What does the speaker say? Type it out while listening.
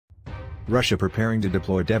Russia preparing to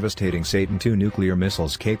deploy devastating Satan II nuclear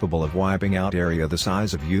missiles capable of wiping out area the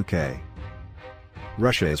size of UK.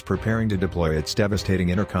 Russia is preparing to deploy its devastating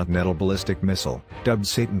intercontinental ballistic missile, dubbed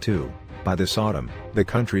Satan II, by this autumn, the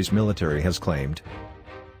country's military has claimed.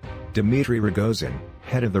 Dmitry Rogozin,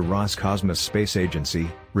 head of the Roscosmos space agency,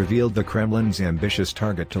 revealed the Kremlin's ambitious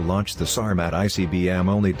target to launch the Sarmat ICBM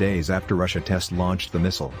only days after Russia test launched the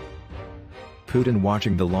missile. Putin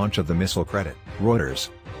watching the launch of the missile. Credit, Reuters.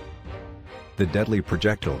 The deadly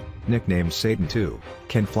projectile, nicknamed Satan II,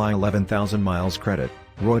 can fly 11,000 miles. Credit,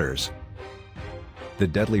 Reuters. The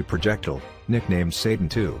deadly projectile, nicknamed Satan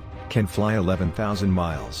II, can fly 11,000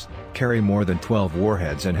 miles, carry more than 12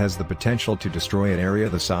 warheads and has the potential to destroy an area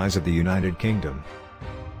the size of the United Kingdom.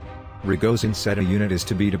 Rogozin said a unit is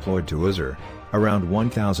to be deployed to Uzhur, around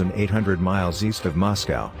 1,800 miles east of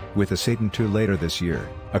Moscow, with the Satan II later this year,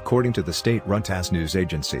 according to the state-run Tass news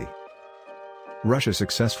agency. Russia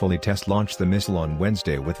successfully test-launched the missile on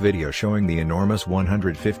Wednesday with video showing the enormous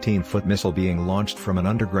 115-foot missile being launched from an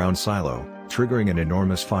underground silo, triggering an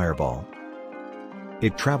enormous fireball.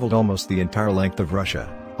 It traveled almost the entire length of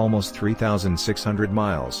Russia, almost 3,600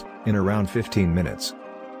 miles, in around 15 minutes.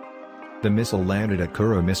 The missile landed at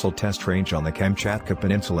Kuro Missile Test Range on the Kamchatka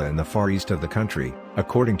Peninsula in the far east of the country,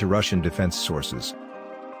 according to Russian defense sources.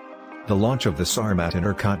 The launch of the Sarmat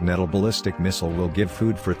intercontinental ballistic missile will give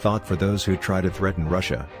food for thought for those who try to threaten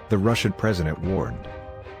Russia, the Russian president warned.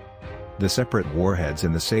 The separate warheads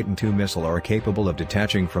in the Satan II missile are capable of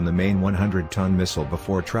detaching from the main 100-ton missile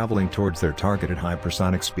before traveling towards their target at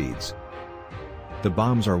hypersonic speeds. The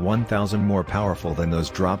bombs are 1,000 more powerful than those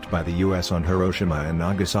dropped by the US on Hiroshima and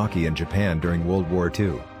Nagasaki in Japan during World War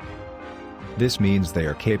II. This means they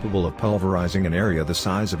are capable of pulverizing an area the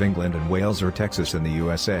size of England and Wales or Texas in the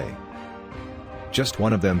USA. Just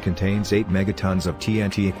one of them contains 8 megatons of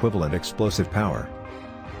TNT equivalent explosive power.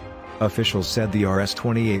 Officials said the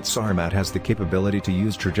RS-28 Sarmat has the capability to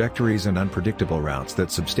use trajectories and unpredictable routes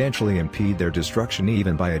that substantially impede their destruction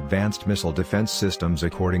even by advanced missile defense systems,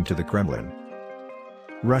 according to the Kremlin.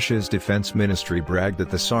 Russia's defense ministry bragged that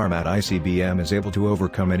the Sarmat ICBM is able to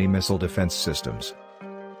overcome any missile defense systems.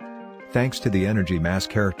 Thanks to the energy mass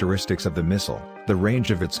characteristics of the missile, the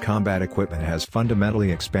range of its combat equipment has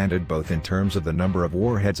fundamentally expanded both in terms of the number of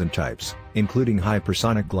warheads and types, including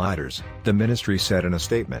hypersonic gliders, the ministry said in a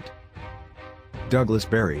statement. Douglas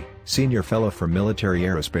Berry, senior fellow for military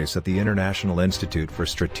aerospace at the International Institute for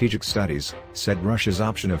Strategic Studies, said Russia's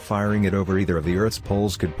option of firing it over either of the Earth's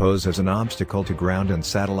poles could pose as an obstacle to ground and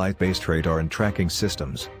satellite-based radar and tracking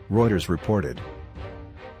systems, Reuters reported.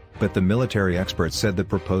 But the military expert said the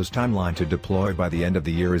proposed timeline to deploy by the end of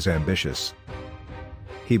the year is ambitious.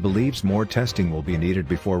 He believes more testing will be needed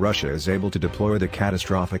before Russia is able to deploy the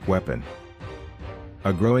catastrophic weapon.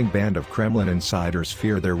 A growing band of Kremlin insiders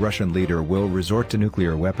fear their Russian leader will resort to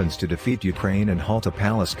nuclear weapons to defeat Ukraine and halt a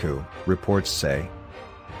palace coup, reports say.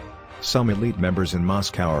 Some elite members in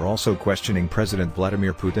Moscow are also questioning President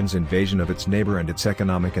Vladimir Putin's invasion of its neighbor and its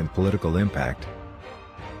economic and political impact.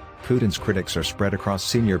 Putin's critics are spread across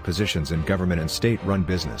senior positions in government and state-run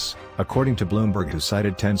business, according to Bloomberg, who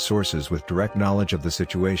cited 10 sources with direct knowledge of the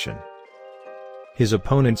situation. His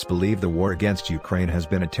opponents believe the war against Ukraine has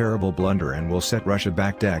been a terrible blunder and will set Russia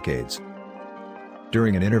back decades.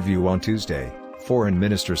 During an interview on Tuesday, Foreign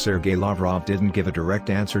Minister Sergei Lavrov didn't give a direct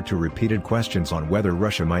answer to repeated questions on whether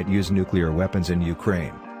Russia might use nuclear weapons in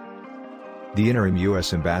Ukraine. The interim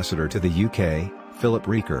U.S. ambassador to the UK, Philip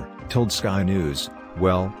Reeker, told Sky News,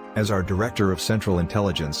 "Well, as our Director of Central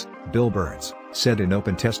Intelligence, Bill Burns, said in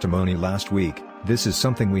open testimony last week, this is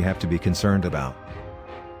something we have to be concerned about.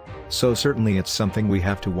 So certainly it's something we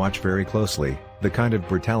have to watch very closely, the kind of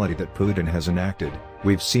brutality that Putin has enacted,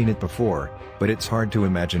 we've seen it before, but it's hard to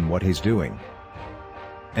imagine what he's doing.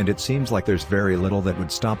 And it seems like there's very little that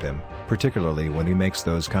would stop him, particularly when he makes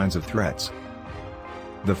those kinds of threats."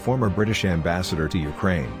 The former British ambassador to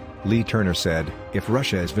Ukraine, Lee Turner, said, "If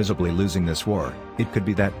Russia is visibly losing this war, it could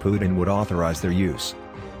be that Putin would authorize their use."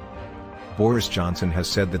 Boris Johnson has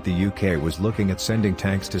said that the UK was looking at sending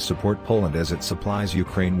tanks to support Poland as it supplies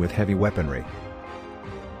Ukraine with heavy weaponry.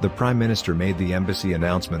 The Prime Minister made the embassy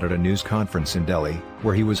announcement at a news conference in Delhi,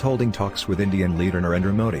 where he was holding talks with Indian leader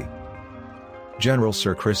Narendra Modi. General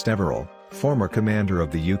Sir Chris Everill, former commander of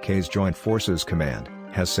the UK's Joint Forces Command,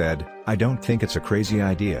 has said, "I don't think it's a crazy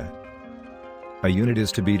idea." A unit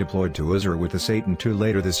is to be deployed to Uzhur with the Satan II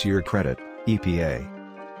later this year. Credit, EPA.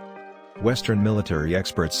 Western military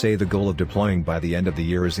experts say the goal of deploying by the end of the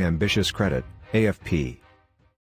year is ambitious. Credit, AFP.